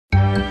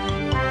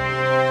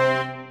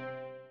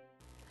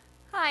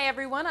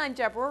everyone, I'm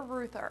Deborah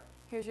Ruther.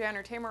 Here's your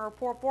entertainment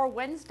report for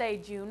Wednesday,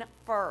 June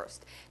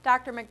 1st.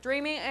 Dr.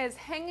 McDreamy is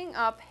hanging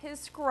up his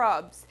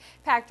scrubs.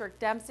 Patrick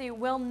Dempsey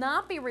will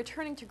not be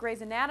returning to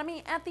Grey's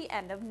Anatomy at the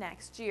end of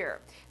next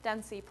year.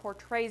 Dempsey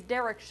portrays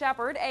Derek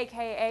Shepherd,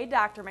 aka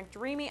Dr.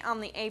 McDreamy,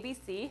 on the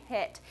ABC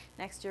hit.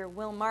 Next year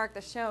will mark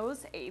the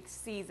show's 8th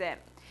season.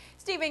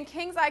 Stephen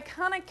King's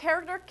iconic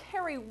character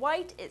Carrie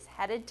White is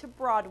headed to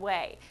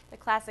Broadway. The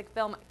classic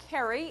film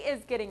Carrie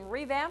is getting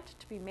revamped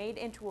to be made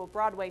into a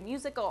Broadway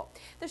musical.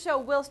 The show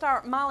will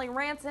star Molly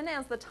Ranson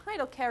as the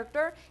title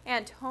character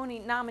and Tony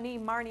nominee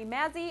Marnie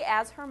Mazzie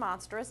as her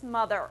monstrous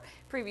mother.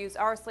 Previews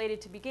are slated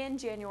to begin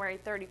January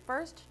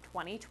 31st,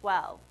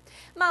 2012.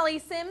 Molly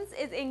Sims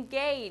is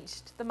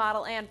engaged. The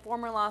model and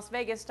former Las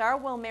Vegas star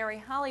will marry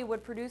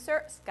Hollywood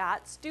producer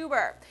Scott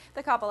Stuber.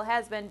 The couple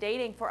has been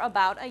dating for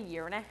about a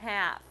year and a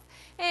half.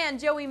 And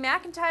Joey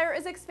McIntyre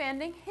is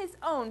expanding his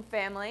own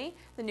family.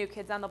 The New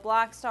Kids on the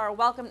Block star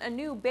welcomed a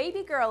new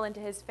baby girl into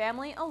his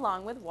family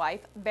along with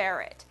wife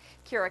Barrett.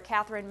 Kira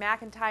Catherine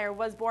McIntyre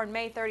was born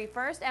May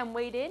 31st and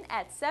weighed in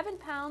at 7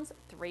 pounds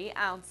 3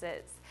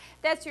 ounces.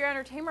 That's your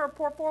entertainment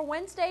report for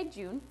Wednesday,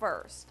 June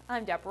 1st.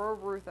 I'm Deborah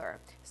Ruther.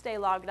 Stay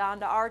logged on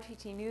to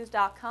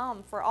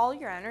rttnews.com for all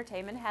your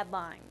entertainment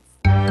headlines.